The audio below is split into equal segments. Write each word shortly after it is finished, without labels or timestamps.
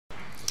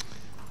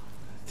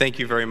Thank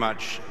you very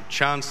much.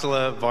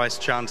 Chancellor,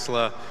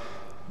 Vice-Chancellor,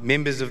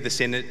 members of the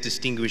Senate,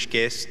 distinguished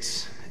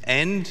guests,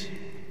 and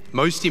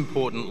most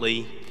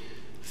importantly,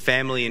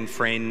 family and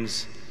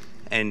friends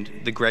and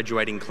the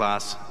graduating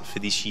class for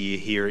this year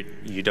here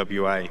at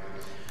UWA.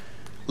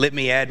 Let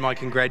me add my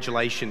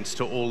congratulations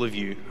to all of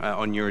you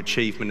on your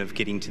achievement of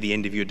getting to the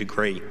end of your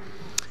degree.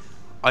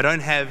 I don't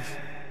have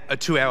a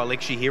 2-hour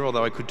lecture here,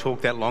 although I could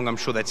talk that long. I'm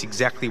sure that's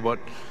exactly what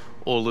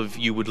all of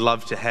you would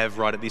love to have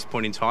right at this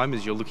point in time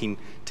as you're looking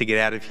to get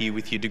out of here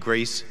with your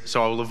degrees.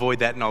 So I will avoid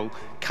that and I'll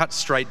cut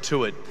straight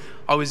to it.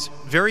 I was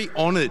very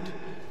honoured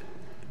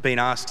being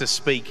asked to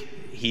speak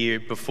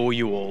here before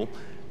you all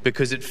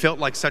because it felt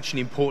like such an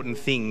important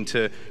thing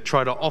to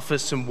try to offer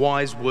some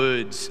wise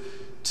words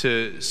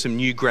to some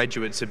new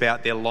graduates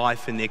about their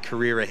life and their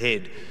career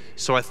ahead.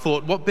 So I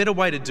thought, what better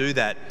way to do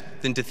that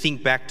than to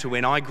think back to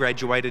when I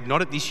graduated,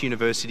 not at this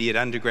university, at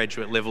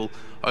undergraduate level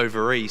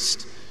over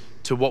East,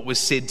 to what was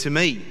said to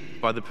me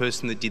by the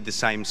person that did the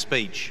same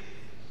speech.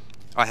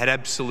 I had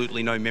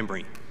absolutely no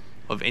memory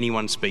of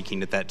anyone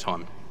speaking at that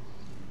time.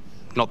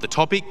 Not the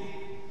topic,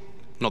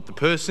 not the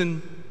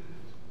person,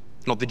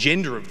 not the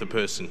gender of the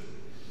person.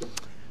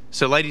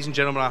 So ladies and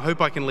gentlemen, I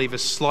hope I can leave a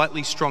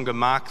slightly stronger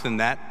mark than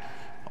that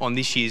on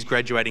this year's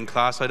graduating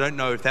class. I don't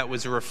know if that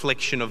was a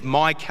reflection of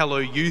my callow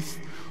youth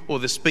or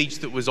the speech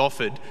that was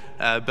offered,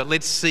 but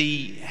let's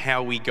see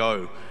how we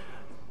go.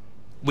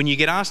 When you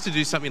get asked to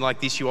do something like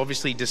this, you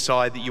obviously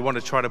decide that you want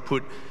to try to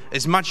put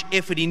as much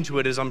effort into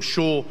it as I'm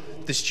sure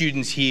the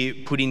students here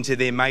put into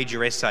their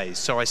major essays.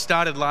 So I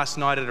started last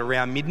night at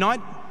around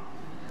midnight,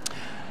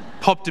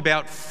 popped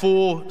about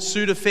 4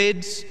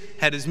 Sudafeds,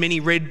 had as many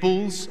Red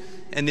Bulls,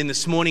 and then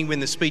this morning when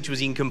the speech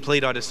was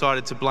incomplete, I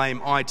decided to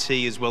blame IT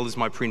as well as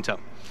my printer.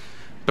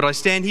 But I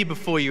stand here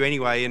before you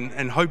anyway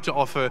and hope to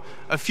offer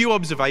a few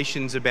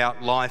observations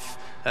about life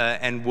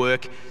and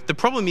work. The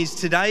problem is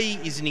today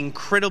is an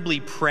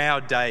incredibly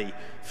proud day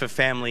for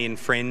family and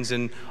friends,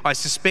 and I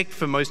suspect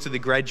for most of the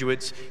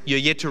graduates you're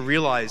yet to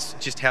realise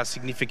just how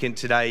significant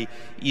today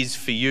is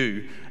for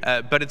you.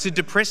 But it's a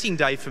depressing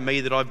day for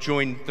me that I've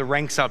joined the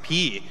ranks up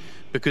here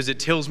because it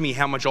tells me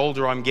how much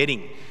older I'm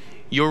getting.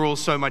 You're all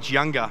so much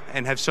younger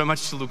and have so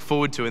much to look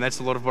forward to, and that's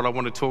a lot of what I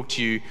want to talk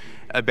to you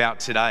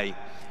about today.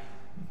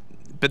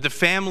 But the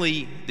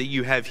family that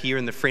you have here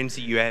and the friends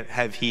that you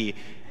have here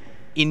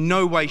in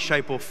no way,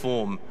 shape or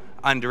form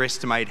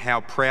underestimate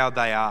how proud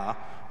they are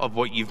of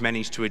what you've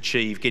managed to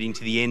achieve, getting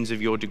to the ends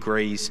of your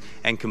degrees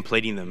and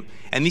completing them.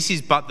 And this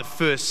is but the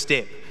first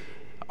step.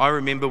 I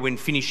remember when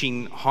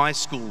finishing high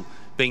school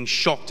being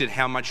shocked at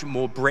how much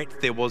more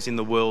breadth there was in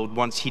the world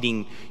once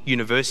hitting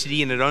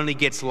university, and it only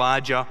gets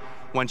larger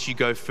once you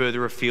go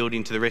further afield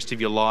into the rest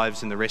of your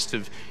lives and the rest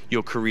of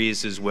your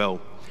careers as well.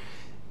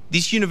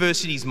 This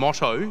university's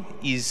motto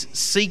is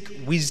seek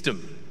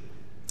wisdom.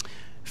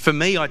 For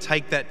me, I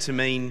take that to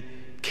mean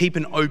keep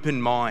an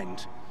open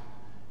mind.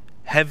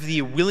 Have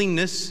the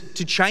willingness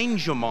to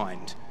change your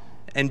mind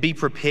and be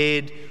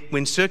prepared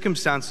when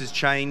circumstances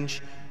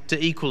change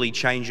to equally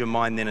change your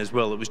mind then as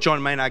well. It was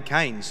John Maynard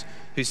Keynes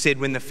who said,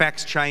 when the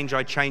facts change,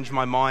 I change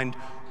my mind.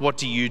 What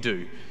do you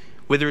do?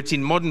 Whether it's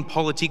in modern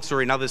politics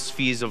or in other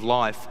spheres of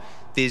life,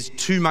 there's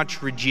too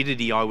much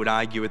rigidity, I would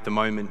argue, at the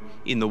moment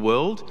in the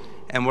world.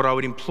 And what I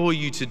would implore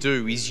you to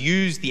do is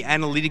use the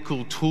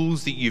analytical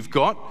tools that you've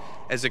got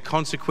as a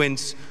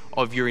consequence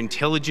of your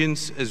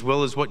intelligence as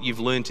well as what you've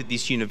learnt at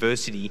this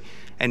university,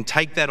 and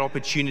take that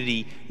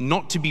opportunity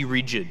not to be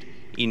rigid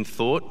in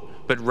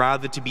thought, but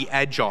rather to be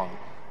agile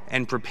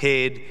and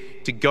prepared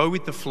to go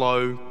with the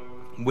flow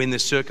when the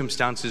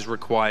circumstances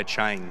require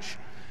change.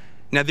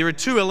 Now, there are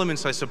 2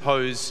 elements, I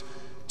suppose,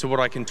 to what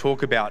I can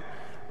talk about: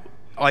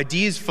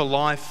 ideas for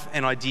life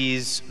and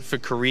ideas for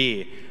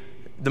career.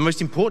 The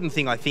most important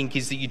thing, I think,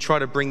 is that you try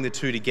to bring the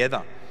 2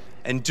 together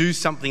and do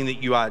something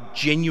that you are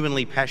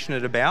genuinely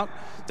passionate about,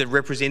 that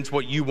represents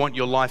what you want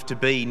your life to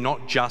be,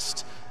 not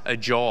just a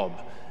job.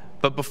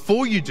 But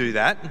before you do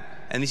that,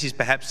 and this is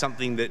perhaps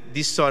something that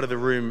this side of the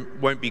room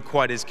won't be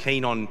quite as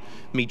keen on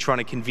me trying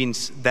to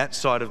convince that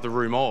side of the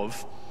room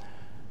of,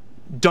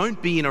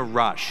 don't be in a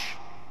rush.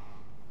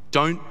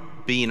 Don't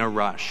be in a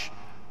rush.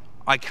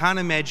 I can't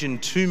imagine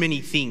too many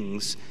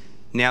things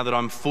now that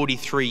I'm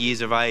 43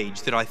 years of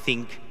age that I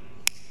think,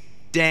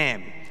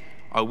 damn,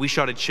 I wish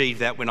I'd achieved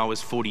that when I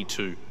was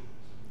 42,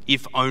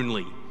 if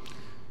only.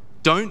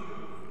 Don't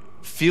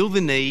feel the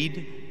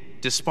need,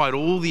 despite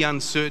all the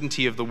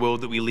uncertainty of the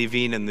world that we live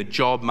in and the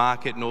job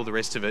market and all the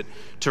rest of it,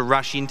 to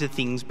rush into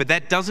things, but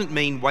that doesn't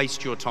mean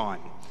waste your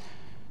time.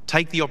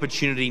 Take the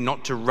opportunity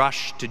not to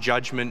rush to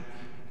judgment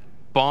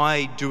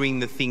by doing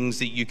the things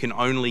that you can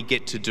only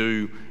get to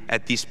do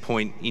at this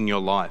point in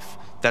your life.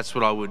 That's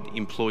what I would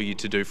implore you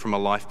to do from a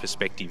life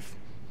perspective.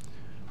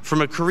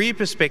 From a career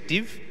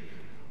perspective,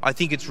 I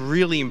think it's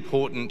really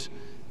important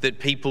that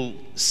people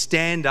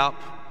stand up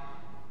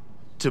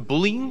to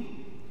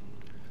bullying,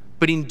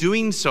 but in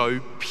doing so,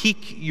 pick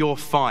your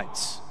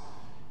fights.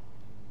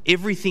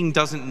 Everything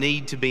doesn't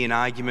need to be an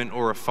argument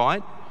or a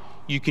fight.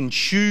 You can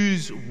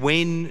choose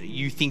when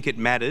you think it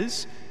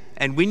matters,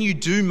 and when you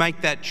do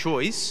make that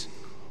choice,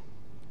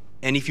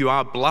 And if you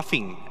are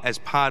bluffing as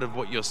part of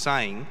what you're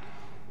saying,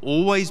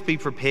 always be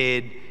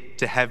prepared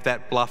to have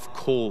that bluff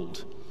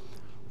called.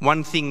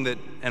 One thing that,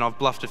 and I've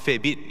bluffed a fair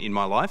bit in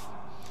my life,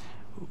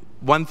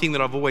 one thing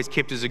that I've always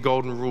kept as a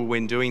golden rule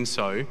when doing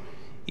so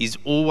is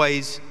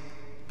always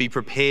be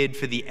prepared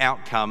for the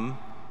outcome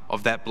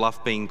of that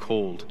bluff being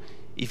called.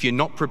 If you're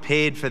not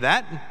prepared for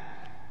that,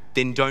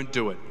 then don't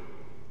do it.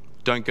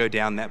 Don't go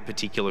down that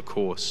particular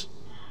course.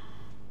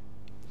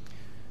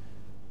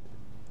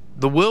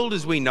 The world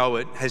as we know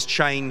it has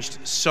changed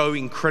so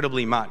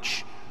incredibly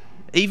much,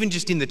 even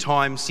just in the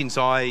time since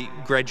I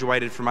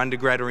graduated from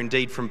undergrad, or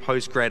indeed from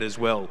postgrad as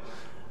well.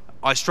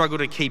 I struggle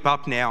to keep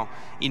up now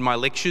in my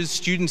lectures.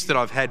 Students that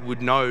I've had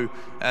would know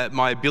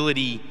my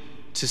ability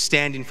to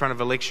stand in front of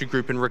a lecture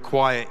group and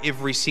require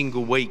every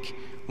single week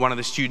one of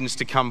the students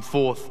to come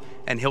forth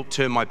and help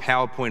turn my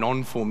PowerPoint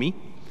on for me.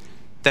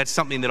 That's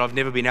something that I've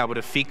never been able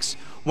to fix.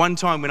 One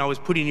time when I was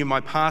putting in my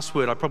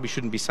password, I probably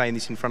shouldn't be saying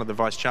this in front of the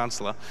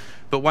Vice-Chancellor,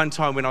 but one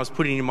time when I was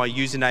putting in my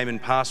username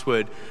and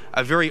password,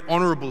 a very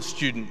honourable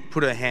student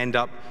put her hand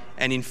up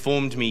and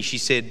informed me. She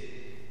said,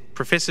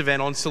 "Professor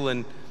Van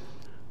Onselen,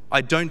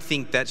 I don't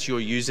think that's your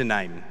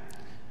username,"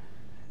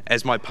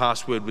 as my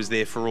password was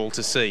there for all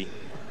to see.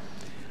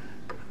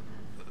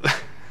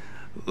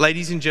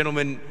 Ladies and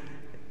gentlemen,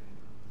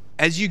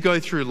 as you go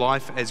through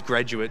life as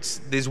graduates,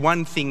 there's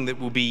one thing that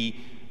will be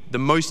the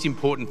most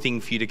important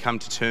thing for you to come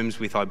to terms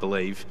with, I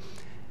believe,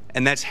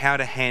 and that's how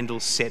to handle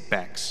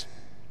setbacks.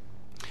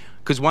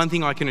 Because one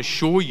thing I can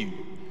assure you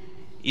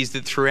is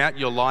that throughout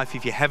your life,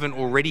 if you haven't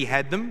already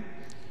had them,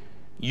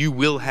 you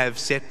will have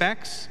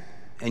setbacks,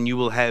 and you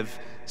will have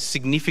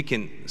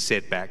significant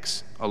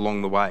setbacks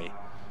along the way.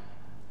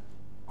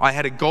 I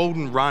had a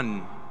golden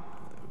run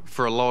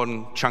for a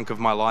long chunk of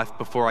my life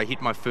before I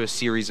hit my first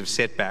series of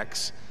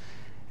setbacks,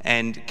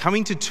 and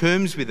coming to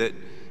terms with it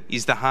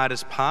is the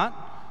hardest part.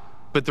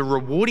 But the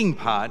rewarding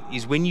part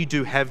is when you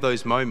do have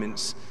those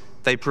moments,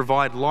 they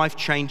provide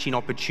life-changing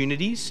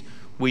opportunities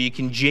where you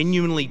can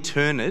genuinely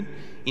turn it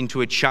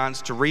into a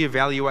chance to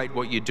reevaluate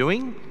what you're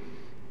doing,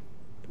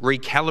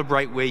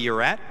 recalibrate where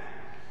you're at,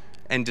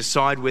 and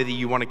decide whether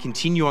you want to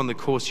continue on the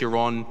course you're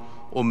on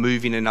or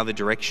move in another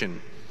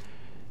direction.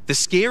 The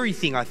scary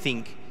thing, I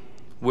think,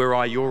 were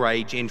I your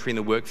age entering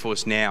the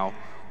workforce now,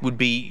 would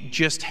be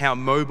just how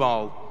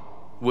mobile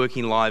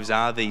working lives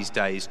are these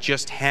days,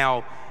 just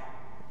how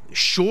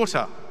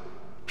shorter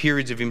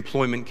periods of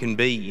employment can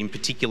be in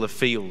particular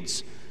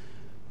fields.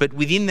 But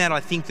within that, I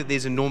think that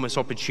there's enormous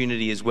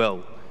opportunity as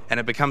well, and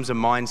it becomes a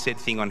mindset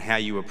thing on how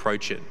you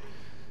approach it.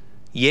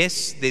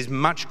 Yes, there's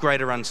much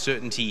greater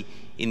uncertainty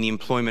in the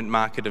employment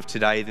market of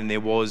today than there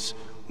was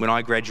when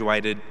I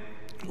graduated,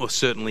 or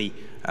certainly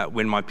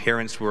when my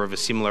parents were of a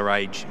similar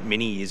age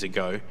many years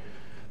ago.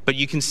 But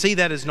you can see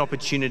that as an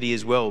opportunity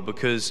as well,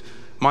 because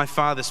my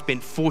father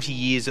spent 40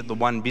 years at the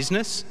one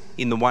business,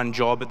 in the one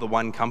job at the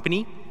one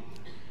company.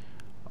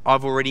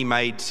 I've already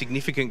made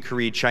significant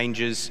career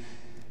changes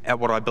at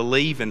what I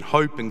believe and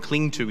hope and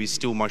cling to is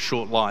still my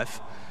short life.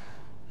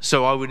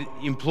 So I would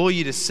implore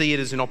you to see it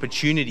as an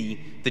opportunity,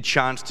 the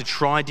chance to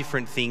try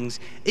different things,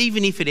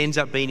 even if it ends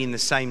up being in the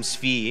same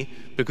sphere,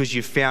 because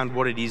you've found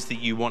what it is that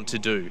you want to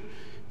do.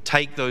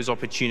 Take those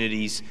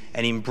opportunities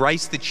and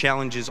embrace the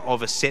challenges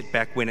of a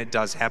setback when it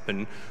does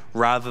happen,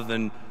 rather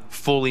than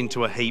fall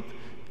into a heap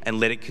and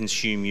let it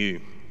consume you.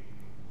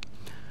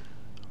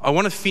 I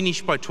want to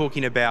finish by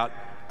talking about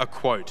a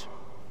quote,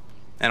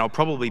 and I'll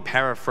probably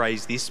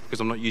paraphrase this because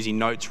I'm not using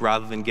notes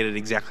rather than get it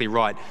exactly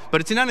right, but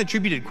it's an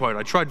unattributed quote.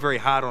 I tried very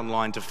hard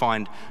online to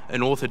find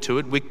an author to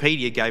it.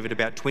 Wikipedia gave it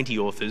about 20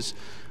 authors.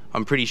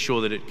 I'm pretty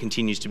sure that it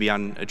continues to be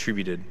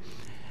unattributed.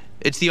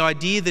 It's the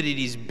idea that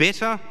it is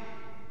better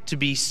to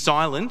be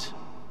silent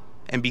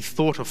and be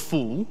thought a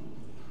fool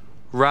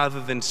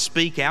rather than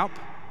speak out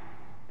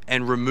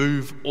and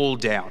remove all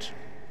doubt.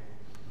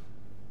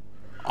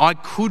 I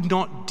could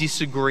not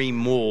disagree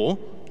more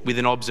with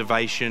an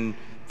observation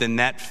than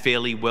that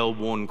fairly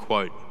well-worn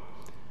quote.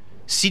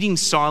 Sitting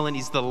silent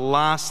is the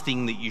last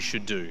thing that you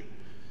should do.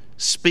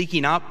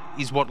 Speaking up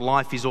is what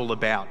life is all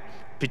about,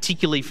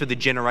 particularly for the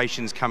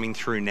generations coming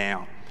through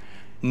now.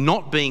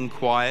 Not being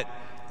quiet,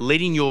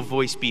 letting your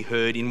voice be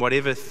heard in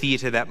whatever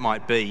theatre that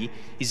might be,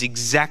 is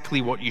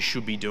exactly what you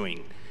should be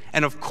doing.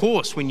 And of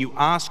course, when you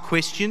ask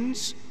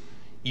questions,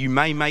 you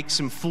may make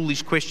some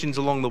foolish questions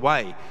along the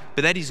way,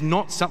 but that is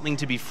not something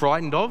to be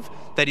frightened of.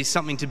 That is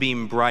something to be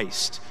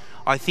embraced.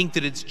 I think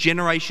that it's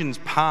generations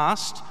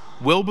past,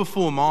 well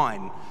before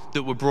mine,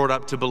 that were brought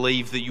up to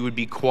believe that you would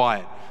be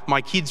quiet. My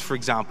kids, for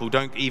example,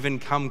 don't even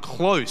come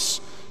close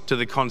to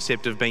the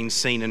concept of being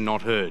seen and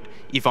not heard,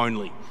 if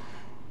only.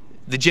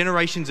 The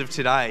generations of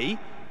today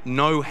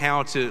know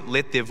how to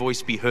let their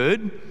voice be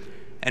heard,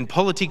 and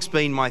politics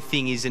being my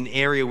thing is an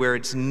area where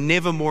it's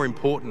never more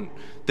important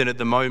than at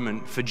the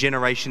moment for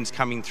generations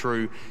coming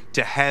through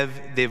to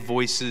have their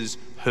voices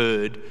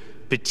heard,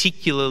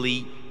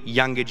 particularly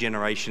younger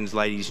generations,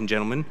 ladies and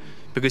gentlemen,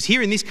 because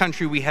here in this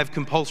country we have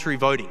compulsory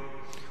voting,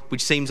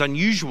 which seems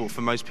unusual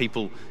for most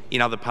people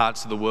in other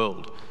parts of the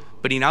world.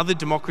 But in other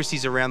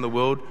democracies around the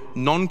world,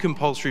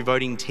 non-compulsory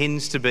voting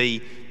tends to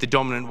be the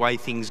dominant way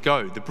things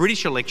go. The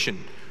British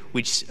election,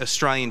 which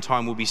Australian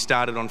time will be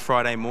started on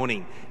Friday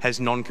morning, has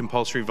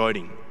non-compulsory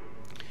voting.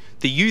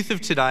 The youth of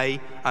today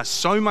are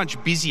so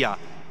much busier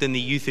than the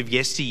youth of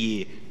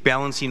yesteryear,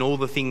 balancing all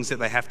the things that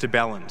they have to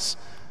balance.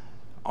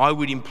 I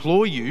would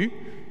implore you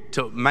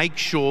to make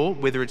sure,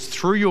 whether it's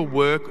through your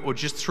work or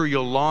just through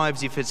your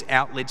lives, if it's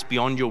outlets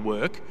beyond your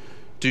work,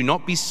 do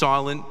not be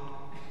silent,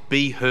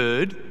 be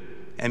heard,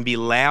 and be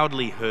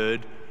loudly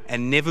heard,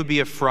 and never be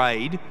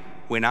afraid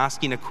when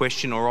asking a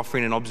question or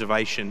offering an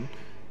observation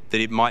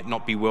that it might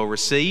not be well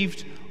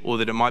received or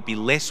that it might be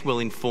less well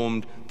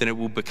informed than it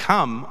will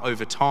become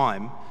over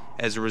time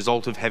as a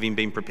result of having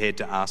been prepared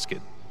to ask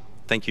it.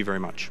 Thank you very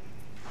much.